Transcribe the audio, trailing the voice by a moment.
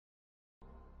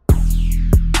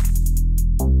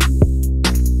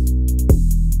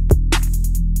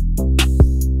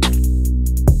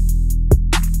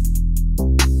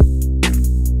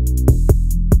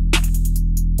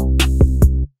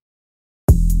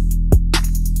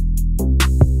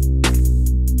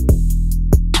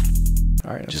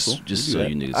Just so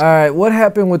you niggas. All right, what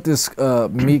happened with this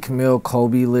Meek Mill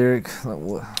Kobe lyric?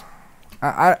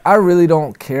 I really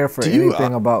don't care for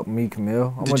anything about Meek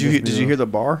Mill. Did you hear the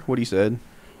bar? What he said?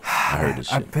 I heard this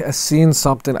shit. I seen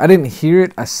something. I didn't hear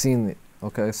it. I seen it.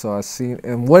 Okay, so I seen.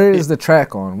 And what is the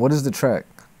track on? What is the track?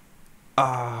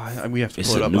 We have to It's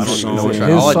pull it a up. new I don't even know song. what track.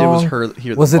 All I did was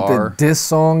hear the Was it bar. the diss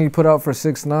song you put out for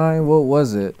 6ix9ine? What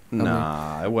was it?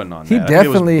 Nah, it wasn't on He that.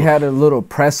 definitely had a little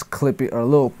press clip or a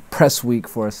little press week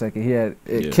for a second. He had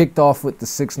it kicked off with the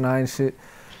 6ix9ine shit,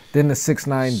 then the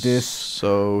 6ix9ine diss,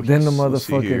 so then the let's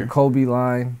see here. motherfucking Kobe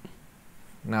line.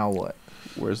 Now what?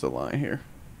 Where's the line here?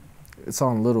 It's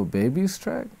on Lil Baby's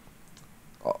track.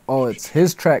 Oh, it's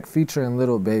his track featuring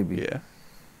Lil Baby. Yeah.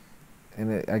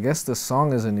 And I guess the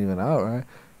song isn't even out, right?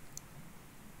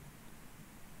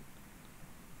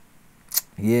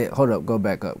 Yeah, hold up, go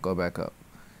back up.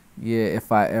 Yeah,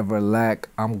 if I ever lack,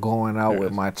 I'm going out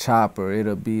with my chopper.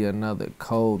 It'll be another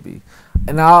Kobe.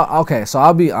 And so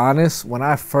I'll be honest. When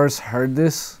I first heard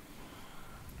this,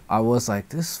 I was like,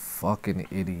 this fucking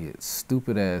idiot,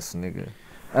 stupid ass nigga.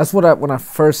 That's what when I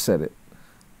first said it.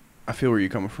 I feel where you're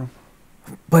coming from.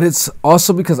 But it's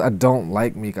also because I don't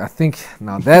like Meek. I think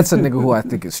now that's a nigga who I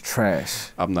think is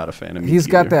trash. I'm not a fan of Meek. He's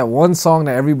got that one song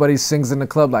that everybody sings in the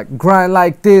club, like grind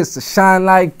like this, shine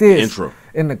like this, intro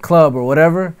in the club or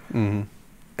whatever.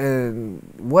 And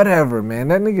whatever, man,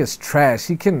 that nigga's trash.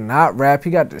 He cannot rap. He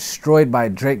got destroyed by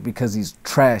Drake because he's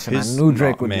trash, and I knew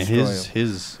Drake would destroy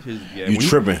him. You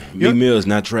tripping? Meek Mill is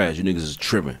not trash. You niggas is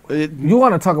tripping. You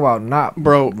want to talk about not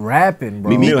rapping, bro?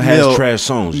 Meek Mill has trash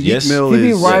songs. Yes, he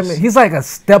be rhyming. He's like a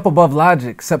step above Logic,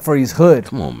 except for he's hood.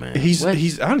 Come on, man.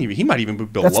 He might even be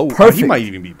below. He might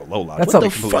even be below Logic. That's what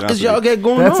the fuck is y'all got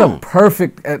going on?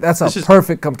 That's a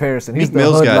perfect comparison. He's the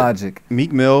hood Logic.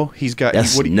 Meek Mill, he's got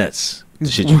that's nuts. The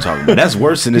shit you talking about. That's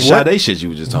worse than the Sade shit you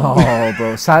was just talking about. Oh,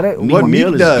 bro. Sade, Meek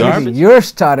Mill is garbage. Your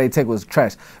Sade take was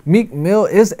trash. Meek Mill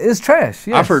is trash.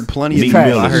 Yes. I've heard plenty of Meek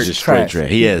Mill is just straight trash.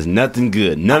 He has nothing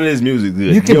good. None of his music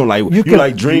good. You don't like you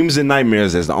like Dreams and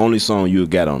Nightmares. That's the only song you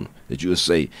got on that you would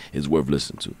say is worth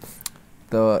listening to.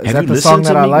 Is that the song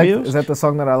that I like? Is that the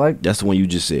song that I like? That's the one you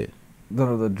just said.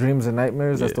 No, the Dreams and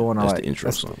Nightmares. That's the one I like. That's the intro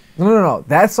song. No.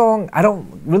 That song, I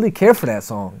don't really care for that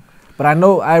song. But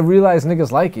I realize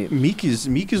niggas like it. Meek is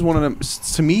one of them.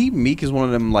 To me, Meek is one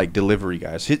of them like delivery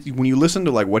guys. When you listen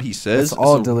to like what he says, it's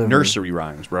all delivery. Nursery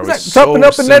rhymes, bro. It's jumping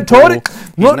up in that toilet.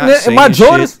 In my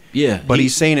Jordans. Yeah, but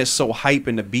he's saying it's so hype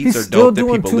and the beats are dope that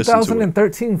people listen to. He's still doing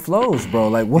 2013 flows, bro.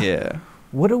 Like what? Yeah.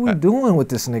 What are we doing with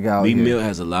this nigga out here? Meek Mill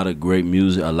has a lot of great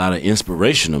music, a lot of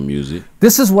inspirational music.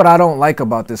 This is what I don't like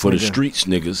about this. For the streets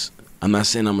niggas, I'm not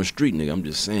saying I'm a street nigga. I'm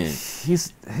just saying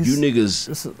you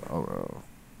niggas.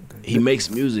 He makes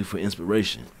music for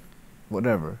inspiration.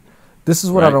 Whatever. This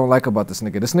is what I don't like about this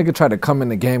nigga. This nigga tried to come in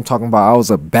the game talking about I was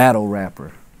a battle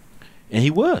rapper. And he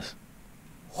was.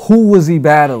 Who was he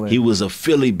battling? He was a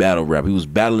Philly battle rapper. He was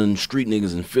battling street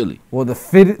niggas in Philly. Well, the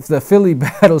Philly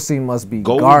battle scene must be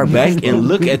garbage. Go back and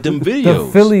look at them videos.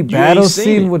 The Philly battle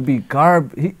scene would be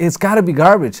garbage. It's got to be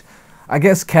garbage. I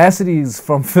guess Cassidy's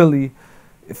from Philly.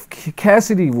 If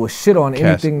Cassidy will shit on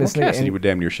anything this nigga... Cassidy would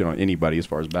damn near shit on anybody as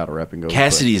far as battle rapping goes.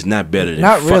 Cassidy is not better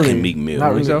than fucking Meek Mill.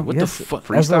 Not really. What the fuck?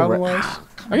 Freestyle-wise?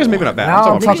 I guess maybe not bad.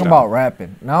 Now I'm talking about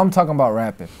rapping.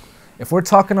 If we're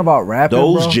talking about rapping,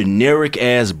 those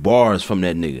generic-ass bars from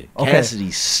that nigga. Okay.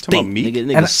 Cassidy stink.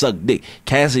 Nigga suck dick.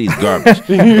 Cassidy's garbage.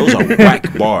 Those are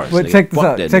whack bars. But check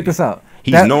this out.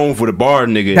 He's known for the bar,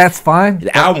 nigga. That's fine.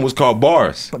 The album was called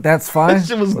Bars. But that's fine. That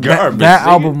shit was garbage. That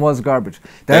album was garbage.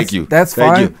 Thank you. That's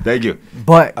fine. Thank you.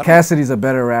 But Cassidy's a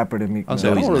better rapper than Meek. I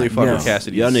don't really fuck with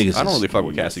Cassidy's. Y'all niggas. I don't really fuck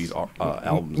with Cassidy's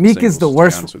albums. Meek is the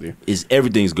worst.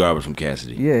 Everything's garbage from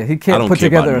Cassidy. Yeah, he can't put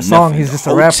together a song. He's just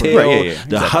a rapper.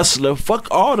 The Hustler. Fuck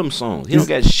all them songs. He don't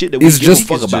got shit that we give a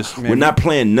fuck about. We're not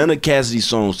playing none of Cassidy's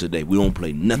songs today. We don't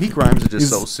play nothing. Meek rhymes are just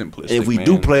so simplistic. If we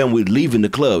do play them, we're leaving the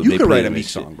club. You can write a Meek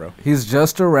song, bro. He's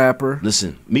just a rapper.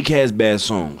 Listen, Meek has bad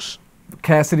songs.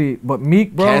 But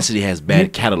Meek, bro. Cassidy has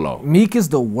bad catalog. Meek is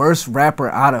the worst rapper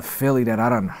out of Philly that I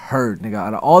done heard, nigga.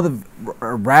 Out of all the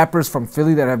rappers from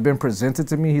Philly that have been presented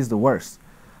to me, he's the worst.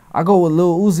 I go with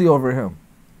Lil Uzi over him.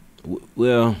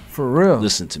 Well, for real.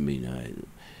 Listen to me now.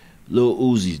 Lil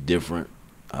Uzi's different.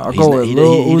 I go with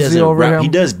Lil Uzi over him. He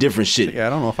does different shit. Yeah, I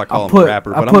don't know if I call him a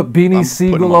rapper, but I put Beanie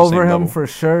Siegel over him for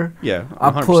sure. Yeah, 100%.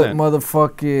 I put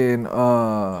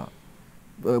motherfucking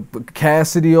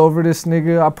Cassidy over this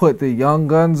nigga. I put the Young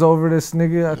Guns over this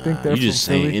nigga. I think they're you just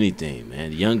from saying Philly. anything,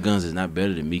 man. The Young Guns is not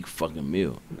better than Meek fucking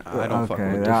Mill. I don't fuck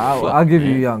with I'll give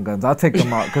you Young Guns. I'll take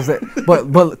them out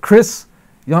but Chris,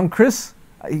 Young Chris,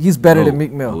 he's better than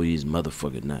Meek Mill. Oh, he's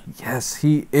motherfucking not. Yes,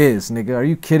 he is, nigga. Are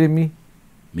you kidding me?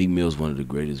 Meek Mill's one of the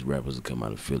greatest rappers to come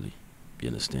out of Philly. You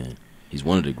understand? He's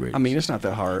one of the greatest. I mean, it's not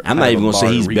that hard. I'm not even gonna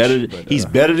say he's better. He's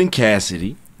better than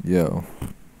Cassidy. Yo,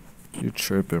 you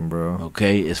tripping, bro?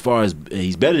 Okay, as far as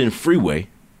he's better than Freeway.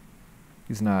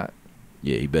 He's not.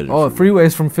 Yeah, he better. Than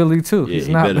Freeway's from Philly too. Yeah, he's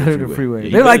not better than Freeway.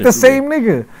 Yeah, They're like the same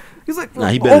nigga. He's like, nah,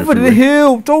 he over the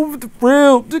hill, over the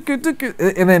rail,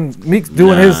 and then Meek's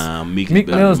doing Meek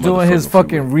Mill's doing his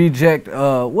fucking reject.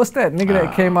 What's that nigga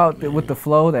that came out with the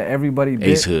flow that everybody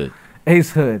did?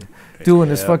 Ace Hood, doing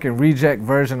this fucking reject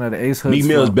version of the Ace Hood. Meek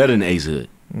Mill's better than Ace Hood.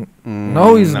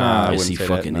 No, he's not. Yes, he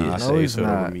fucking is. No, he's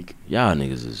not. Y'all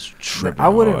niggas is tripping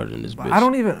hard in this bitch. I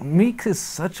don't even. Meek is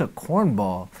such a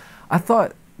cornball. I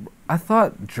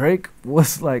thought Drake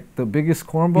was like the biggest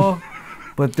cornball,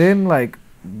 but then like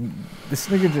this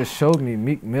nigga just showed me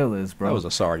Meek Mill is, bro. That was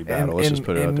a sorry battle. Let's just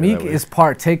put it out there. And Meek is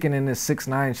partaking in this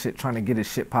 6ix9ine shit, trying to get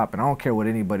his shit popping. I don't care what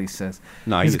anybody says.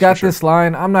 Nah, he's got this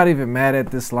line. I'm not even mad at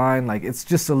this line. Like it's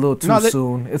just a little too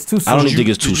soon. It's too soon. I don't think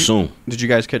it's too soon. Did you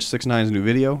guys catch 6ix9ine's new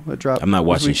video that dropped? I'm not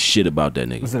watching shit about that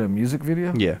nigga. Was it a music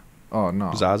video? Yeah. Oh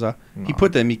no. Zaza. No. He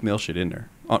put that Meek Mill shit in there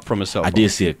from his cell phone. I did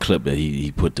see a clip that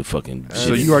he put the fucking.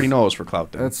 So you already know it was for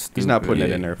clout. Then. That's he's not putting it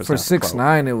in there for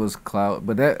 6ix9ine. It was clout,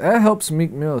 but that helps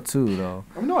Meek Mill too, though.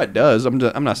 No, it does. I'm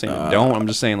not saying it don't. I'm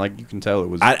just saying like you can tell it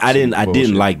was. I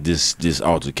didn't like this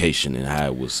altercation and how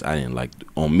it was. I didn't like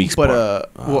on Meek's part.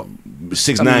 Well,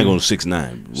 6ix9ine going to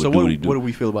 6ix9ine. So what do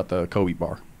we feel about the Kobe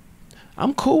bar?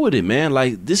 I'm cool with it, man.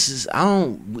 Like this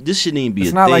shouldn't even be a thing.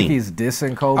 It's not like he's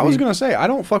dissing Kobe. I was gonna say I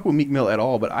don't fuck with Meek Mill at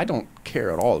all, but I don't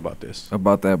care at all about this.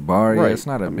 About that bar, right. Yeah, it's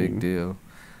not a big deal.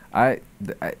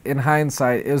 In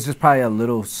hindsight, it was just probably a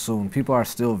little soon. People are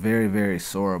still very, very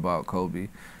sore about Kobe,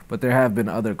 but there have been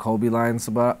other Kobe lines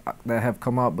that have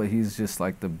come out. But he's just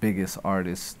like the biggest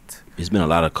artist. There's been a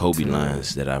lot of Kobe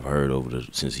lines that I've heard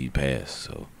since he passed.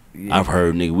 So yeah. I've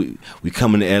heard, nigga, we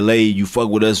coming to LA. You fuck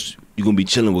with us, you gonna be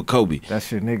chilling with Kobe.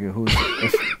 That's your nigga.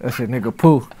 That's your nigga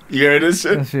Pooh. You heard this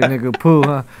shit? That's your nigga Pooh,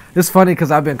 huh? It's funny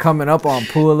because I've been coming up on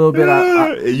Pooh a little bit.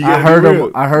 I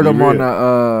heard him on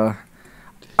the.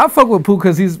 I fuck with Pooh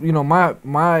because he's,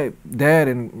 my dad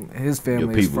and his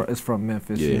family is from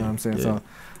Memphis. Yeah, you know what I'm saying? Yeah. So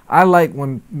I like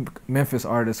when Memphis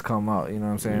artists come out. You know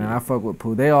what I'm saying? And I fuck with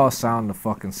Pooh. They all sound the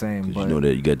fucking same. But you know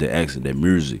that you got the accent, that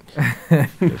music, that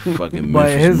fucking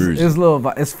Memphis music. His little.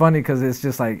 It's funny because it's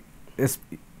just like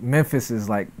Memphis is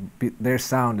like their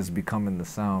sound is becoming the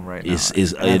sound right now. It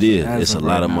is. It's a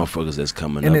lot of motherfuckers that's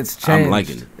coming and up. It's changed. I'm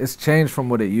liking it. It's changed from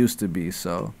what it used to be.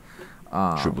 So.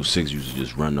 666 used to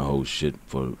just run the whole shit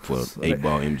for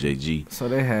 8-ball MJG. So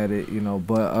they had it,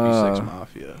 but 3-6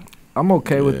 Mafia. I'm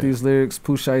okay with these lyrics.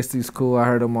 Pooh Shiesty's cool. I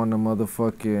heard him on the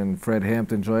motherfucking Fred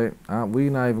Hampton joint. We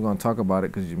not even gonna talk about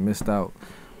it because you missed out.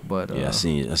 But yeah, I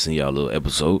seen y'all little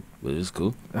episode, but it's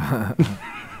cool.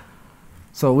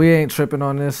 So we ain't tripping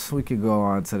on this. We could go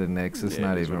on to the next. It's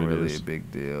not even really a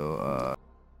big deal.